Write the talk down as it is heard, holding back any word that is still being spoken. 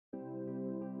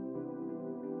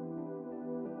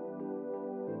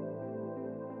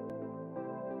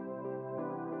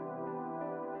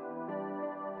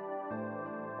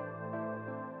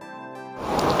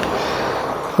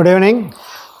Good evening.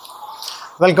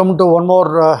 Welcome to one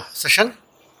more session.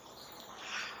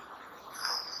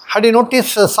 Had you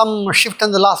noticed some shift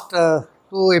in the last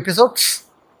two episodes?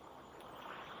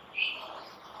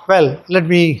 Well, let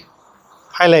me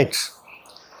highlight.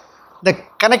 The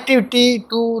connectivity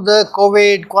to the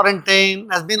COVID quarantine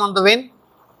has been on the wane,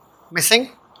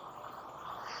 missing.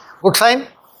 Good sign.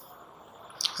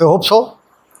 I hope so.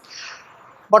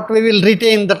 But we will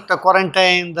retain that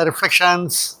quarantine, the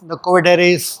reflections, the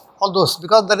Covidiaries, all those,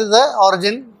 because that is the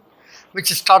origin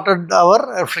which started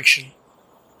our reflection.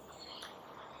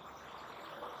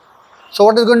 So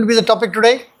what is going to be the topic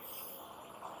today?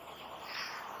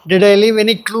 Did I leave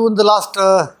any clue in the last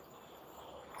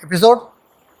episode?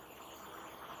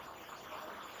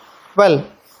 Well,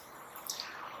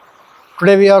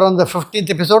 today we are on the 15th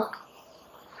episode.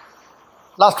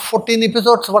 Last 14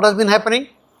 episodes, what has been happening?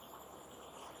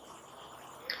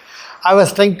 I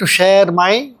was trying to share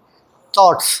my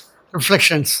thoughts,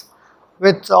 reflections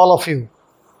with all of you.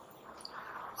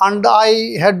 And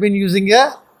I had been using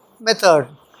a method.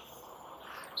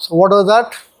 So what was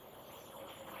that?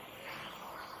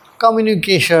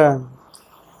 Communication.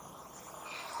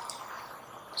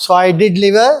 So I did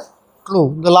leave a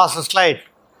clue, the last slide.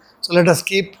 So let us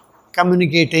keep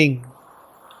communicating.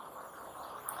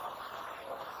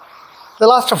 The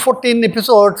last 14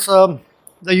 episodes,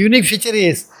 the unique feature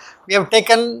is we have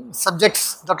taken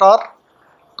subjects that are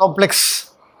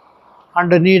complex and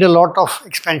need a lot of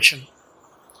expansion.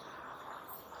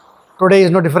 Today is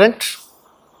no different.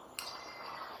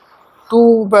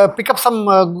 To pick up some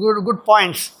good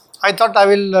points, I thought I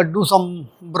will do some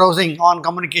browsing on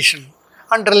communication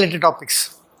and related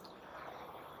topics.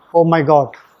 Oh my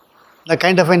God, the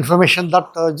kind of information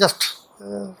that just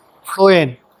flow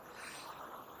in.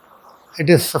 It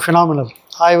is phenomenal.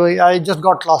 I just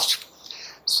got lost.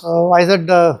 So I said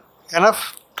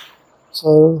enough.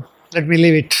 So let me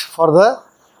leave it for the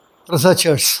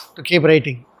researchers to keep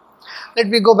writing. Let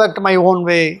me go back to my own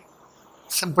way,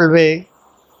 simple way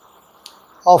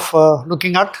of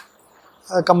looking at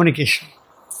communication.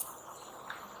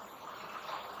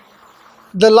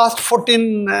 The last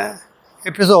 14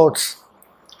 episodes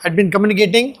had been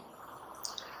communicating.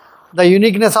 The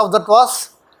uniqueness of that was,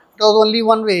 it was only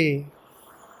one way.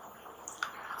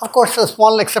 Of course,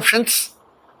 small exceptions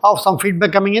of some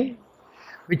feedback coming in,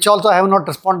 which also I have not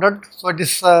responded. So it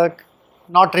is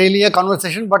not really a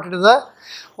conversation, but it is a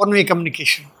one-way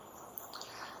communication.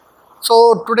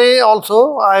 So today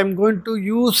also I am going to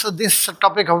use this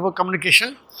topic of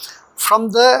communication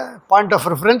from the point of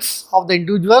reference of the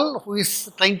individual who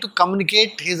is trying to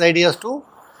communicate his ideas to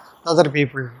other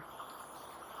people.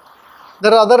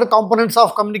 There are other components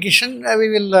of communication, we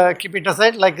will keep it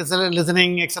aside, like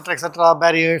listening, etc.,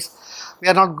 barriers. We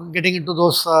are not getting into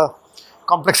those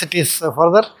complexities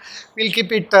further. We will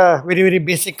keep it very, very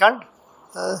basic and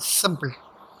simple.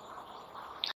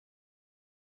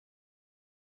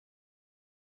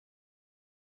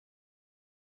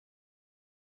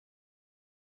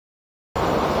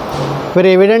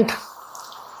 Very evident,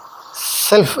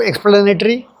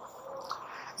 self-explanatory.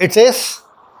 It says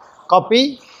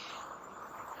copy,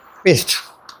 paste,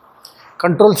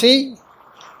 Control C,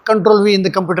 Control V in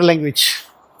the computer language.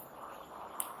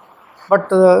 But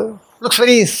looks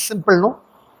very simple, no?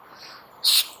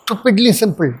 Stupidly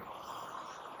simple.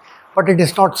 But it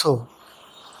is not so.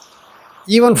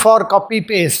 Even for copy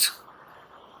paste,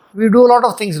 we do a lot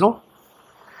of things, no?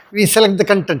 We select the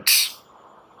content.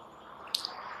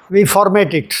 We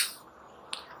format it.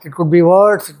 It could be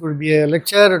words, it could be a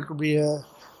lecture, it could be a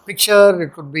picture,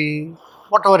 it could be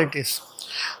whatever it is.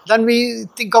 Then we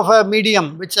think of a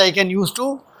medium which I can use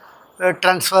to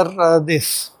transfer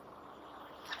this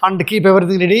and keep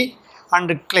everything ready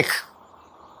and click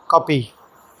copy.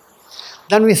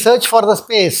 Then we search for the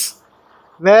space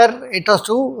where it has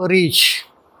to reach,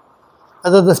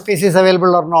 whether the space is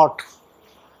available or not,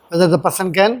 whether the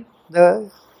person can,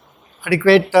 the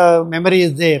adequate memory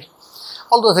is there,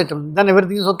 all those items. Then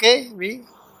everything is okay, we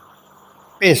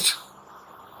paste.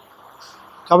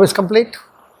 Job is complete.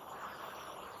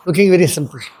 Looking very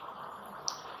simple.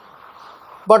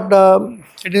 But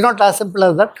it is not as simple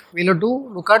as that. We will have to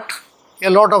look at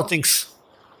a lot of things.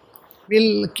 We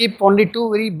will keep only two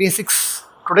very basics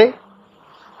today,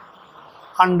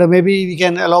 and maybe we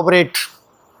can elaborate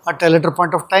at a later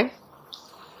point of time.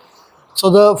 So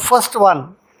the first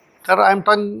one, I am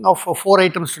talking of 4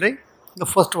 items today. The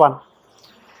first one,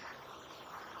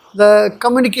 the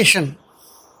communication.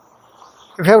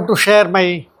 If I have to share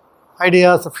my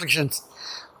ideas, reflections,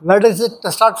 where does it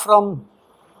start from?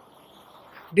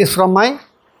 It is from my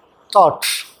thought.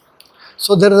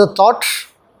 So there is a thought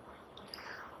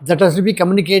that has to be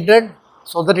communicated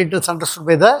so that it is understood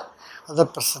by the other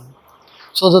person.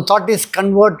 So the thought is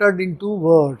converted into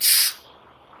words.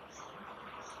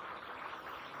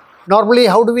 Normally,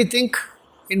 how do we think?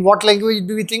 In what language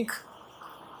do we think?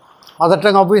 Mother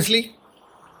tongue, obviously.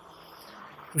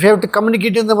 If you have to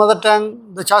communicate in the mother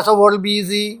tongue, the choice of word will be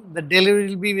easy, the delivery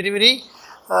will be very, very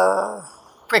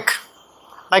quick,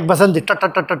 like basanti, tut,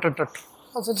 tut, tut, tut, tut, tut.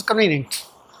 So it's convenient.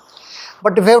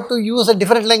 But if I have to use a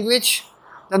different language,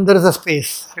 then there is a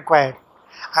space required.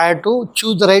 I have to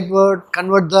choose the right word,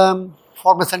 convert them,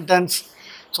 form a sentence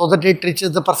so that it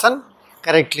reaches the person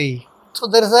correctly. So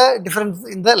there is a difference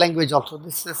in the language also.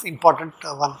 This is important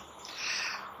one.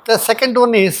 The second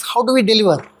one is, how do we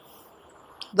deliver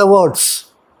the words?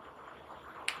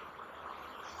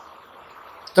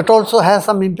 That also has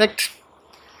some impact.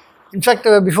 In fact,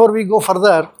 before we go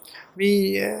further,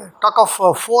 we talk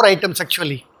of 4 items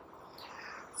actually.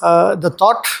 The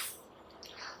thought,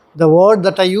 the word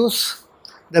that I use,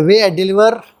 the way I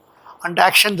deliver, and the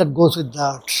action that goes with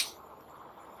that.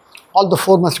 All the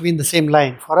 4 must be in the same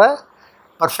line for a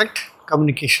perfect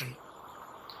communication.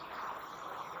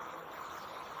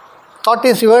 Thought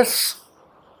is yours,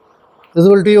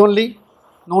 visible to you only,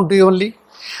 known to you only,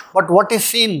 but what is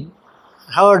seen,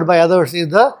 heard by others is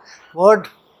the word,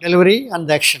 delivery and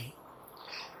the action.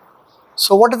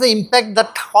 So what is the impact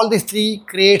that all these 3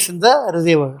 creates in the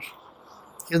receiver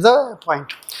is the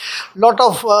point. Lot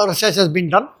of research has been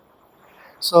done.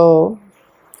 So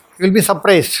you will be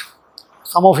surprised.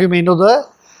 Some of you may know the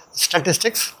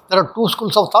statistics. There are 2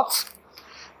 schools of thoughts,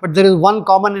 but there is one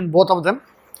common in both of them.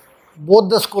 Both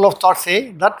the school of thought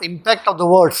say that impact of the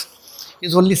words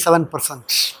is only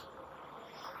 7%.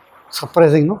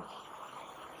 Surprising, no?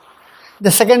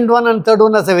 The second one and third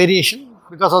one has a variation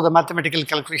because of the mathematical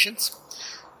calculations.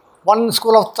 One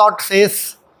school of thought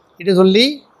says it is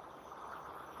only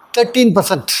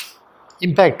 13%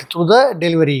 impact through the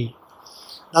delivery.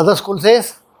 The other school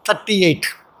says 38.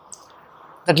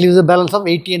 That leaves a balance of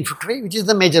 80 and 50, which is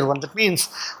the major one. That means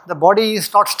the body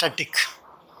is not static,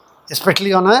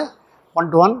 especially on a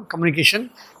one-to-one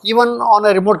communication. Even on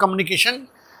a remote communication,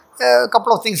 a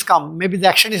couple of things come. Maybe the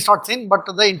action is not seen, but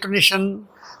the intonation,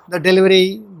 the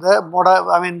delivery,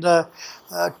 the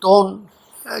tone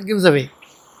gives away.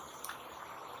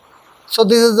 So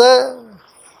this is the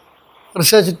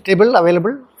research table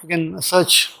available. You can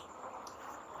search.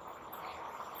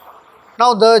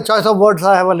 Now the choice of words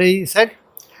I have already said.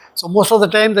 So most of the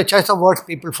time the choice of words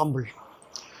people fumble.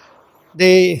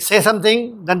 They say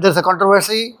something, then there is a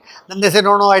controversy, then they say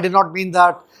no, I did not mean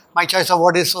that, my choice of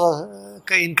word is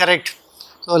incorrect,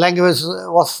 so language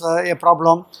was a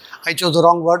problem, I chose the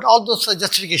wrong word, all those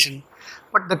justification.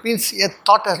 But that means a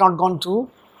thought has not gone through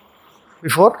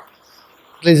before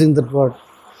releasing that word.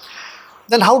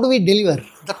 Then how do we deliver?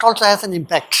 That also has an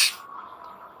impact.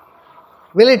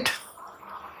 Will it?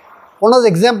 One of the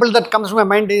examples that comes to my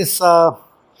mind is a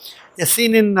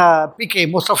scene in PK.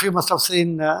 Most of you must have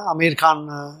seen Amir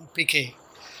Khan PK.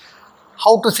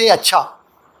 How to say acha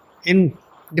in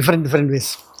different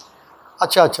ways.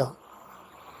 Acha, acha.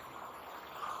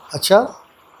 Acha.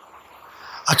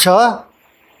 Acha.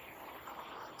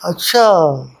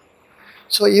 Acha.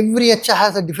 So every acha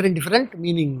has a different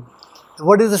meaning. The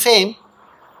word is the same,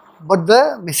 but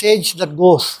the message that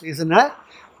goes is in a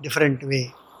different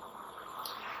way.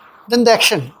 Then the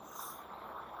action.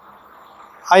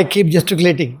 I keep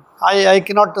gesticulating. I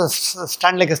cannot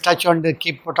stand like a statue and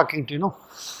keep talking to you.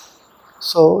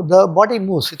 So the body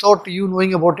moves without you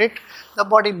knowing about it. The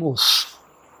body moves.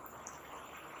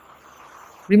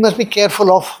 We must be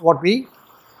careful of what we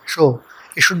show.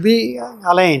 It should be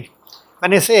aligned.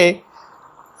 When I say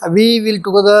we will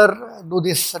together do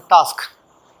this task,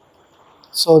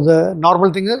 so the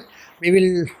normal thing is we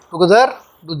will together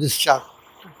do this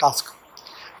task.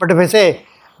 But if I say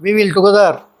we will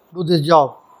together do this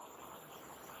job,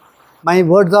 my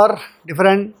words are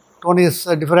different, tone is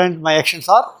different, my actions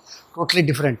are totally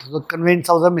different. The conveyance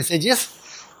of the message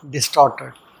is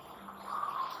distorted.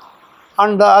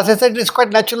 And as I said, it is quite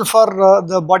natural for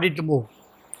the body to move.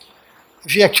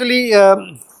 If you actually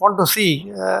want to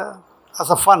see as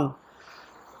a fun,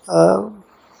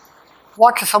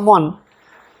 watch someone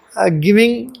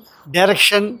giving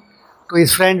direction to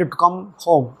his friend to come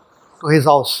home to his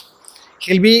house.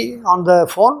 He'll be on the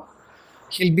phone,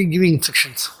 he'll be giving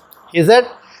instructions. He said,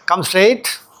 come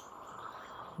straight,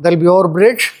 there will be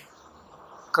overbridge,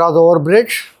 cross the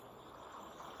overbridge,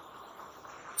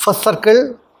 first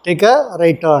circle, take a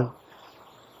right turn.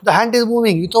 The hand is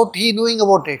moving without he knowing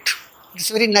about it. It's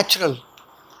very natural.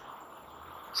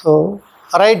 So,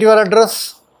 write your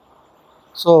address.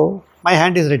 So, my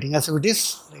hand is writing as if it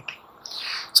is writing.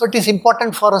 So, it is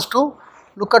important for us to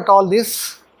look at all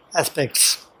these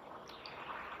aspects.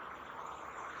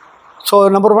 So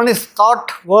number one is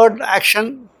thought, word,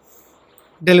 action,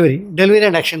 delivery. Delivery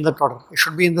and action in that order. It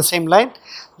should be in the same line.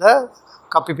 The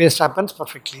copy paste happens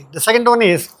perfectly. The second one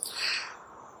is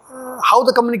how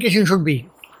the communication should be.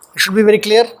 It should be very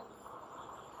clear.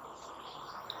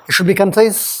 It should be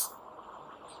concise.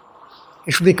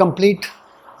 It should be complete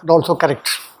and also correct.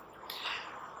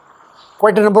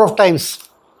 Quite a number of times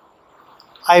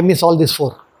I miss all these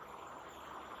four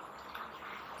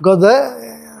because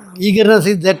the eagerness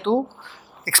is there to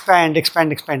expand.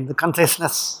 The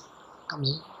conciseness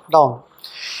comes down.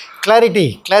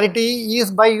 Clarity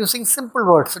is by using simple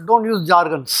words. Don't use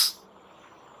jargons.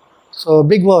 So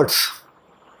big words.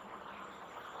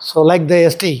 So like the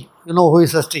ST, you know who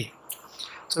is ST.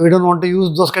 So we don't want to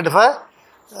use those kind of a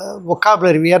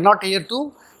vocabulary. We are not here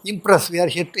to impress. We are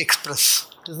here to express.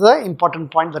 This is the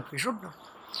important point that we should know.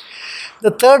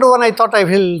 The third one I thought I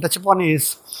will touch upon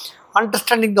is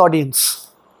understanding the audience.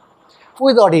 Who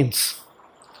is the audience?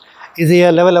 Is he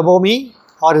a level above me,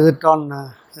 or is it on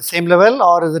the same level,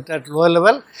 or is it at lower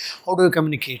level? How do you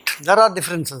communicate? There are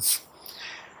differences.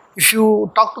 If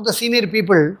you talk to the senior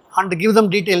people and give them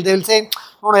detail, they will say,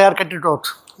 no, yaar, cut it out.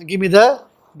 Give me the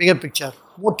bigger picture.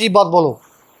 More tea baat bolo.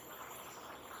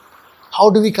 How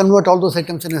do we convert all those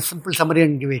items in a simple summary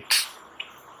and give it?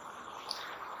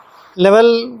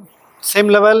 Level, same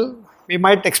level, we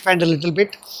might expand a little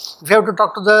bit. If you have to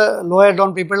talk to the lower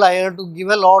down people, I have to give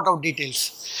a lot of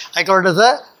details. I call it as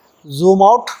a zoom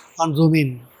out and zoom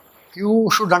in. You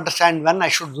should understand when I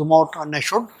should zoom out and I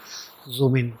should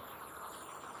zoom in.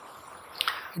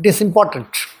 It is important.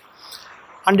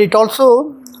 And it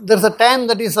also, there is a time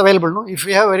that is available. No? If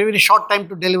we have very short time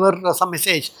to deliver some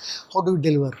message, how do we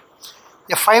deliver?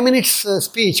 A 5 minutes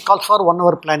speech calls for 1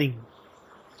 hour planning.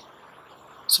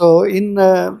 So in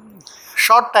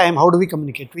short time, how do we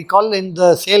communicate? We call in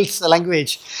the sales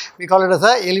language, we call it as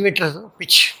a elevator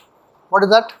pitch. What is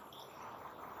that?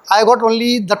 I got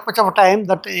only that much of a time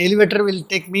that elevator will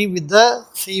take me with the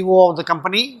CEO of the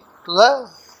company to the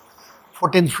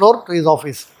 14th floor to his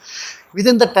office.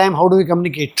 Within that time, how do we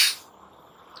communicate?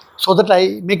 So that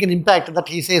I make an impact that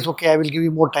he says, okay, I will give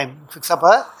you more time. Fix up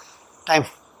a time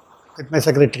with my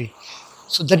secretary.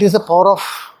 So that is the power of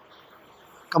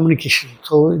communication.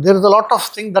 So there is a lot of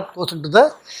things that goes into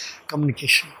the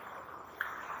communication.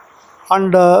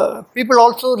 And people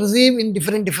also receive in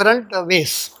different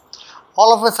ways.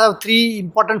 All of us have 3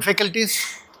 important faculties: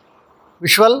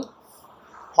 visual,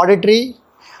 auditory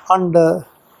and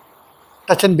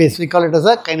touch and base. We call it as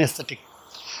a kinesthetic.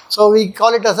 So we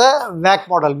call it as a VAK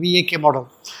model, VAK model.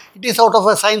 It is out of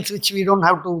a science which we don't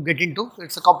have to get into.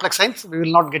 It's a complex science. We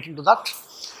will not get into that.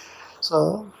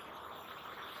 So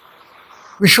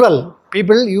visual,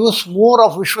 people use more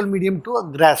of visual medium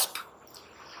to grasp.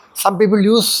 Some people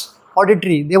use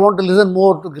auditory. They want to listen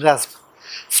more to grasp.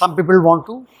 Some people want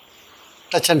to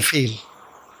touch and feel.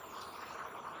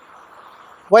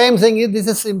 Why I am saying is this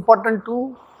is important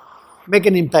to make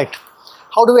an impact.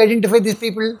 How do we identify these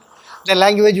people? Their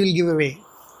language will give away.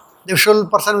 The visual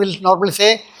person will normally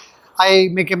say, I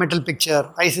make a mental picture,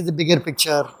 I see the bigger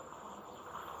picture,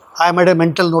 I made a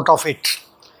mental note of it.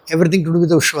 Everything to do with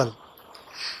the visual.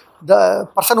 The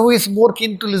person who is more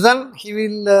keen to listen, he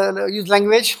will use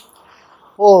language.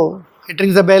 Oh, it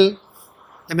rings a bell,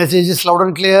 the message is loud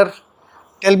and clear,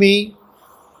 tell me.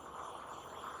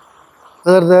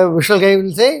 Whether the visual guy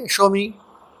will say, show me.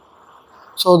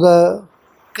 So the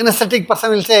kinesthetic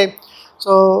person will say,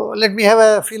 so let me have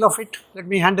a feel of it, let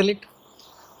me handle it.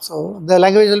 So the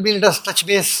language will be, let us touch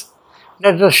base,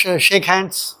 let us shake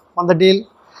hands on the deal.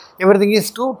 Everything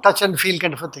is to touch and feel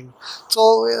kind of a thing.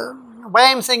 So why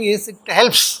I am saying is, it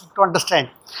helps to understand.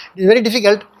 It is very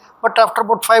difficult, but after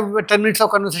about 5-10 minutes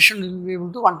of conversation, you will be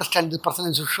able to understand this person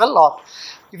is visual, or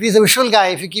if he is a visual guy,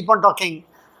 if you keep on talking,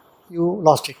 you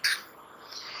lost it.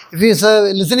 If he is a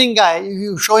listening guy, if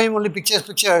you show him only pictures,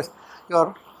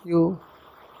 you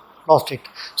lost it.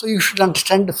 So you should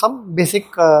understand some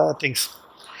basic things.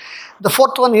 The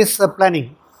fourth one is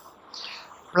planning.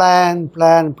 Plan.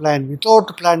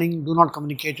 Without planning, do not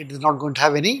communicate. It is not going to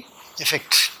have any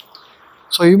effect.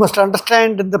 So you must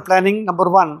understand in the planning, number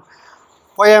one,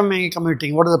 why am I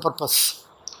communicating? What is the purpose?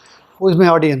 Who is my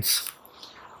audience?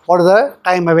 What is the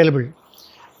time available?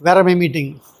 Where am I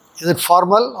meeting? Is it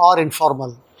formal or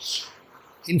informal?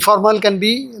 Informal can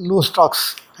be loose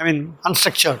talks,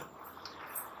 unstructured.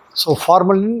 So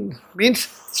formal means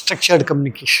structured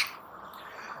communication.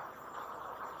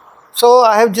 So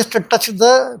I have just touched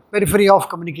the periphery of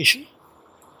communication.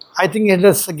 I think it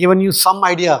has given you some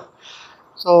idea.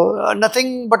 So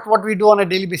nothing but what we do on a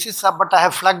daily basis, but I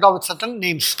have flagged off with certain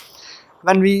names.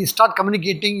 when we start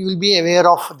communicating, you will be aware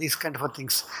of these kind of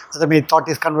things. Whether my thought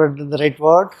is converted in the right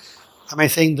word, am I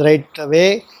saying the right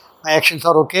way, my actions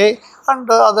are okay, and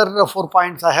the other 4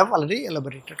 points I have already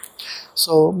elaborated.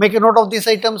 So make a note of these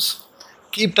items,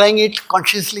 keep trying it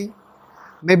consciously.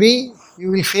 Maybe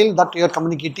you will feel that you are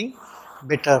communicating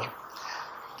better.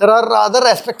 There are other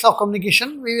aspects of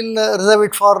communication. We will reserve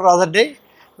it for other day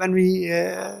when we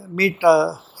meet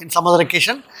in some other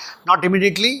occasion. Not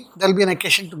immediately, there will be an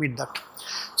occasion to meet that.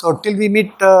 So till we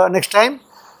meet next time,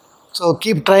 so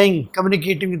keep trying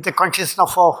communicating with the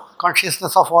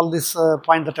consciousness of all this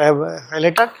point that I have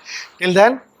highlighted. Till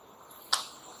then,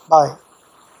 bye.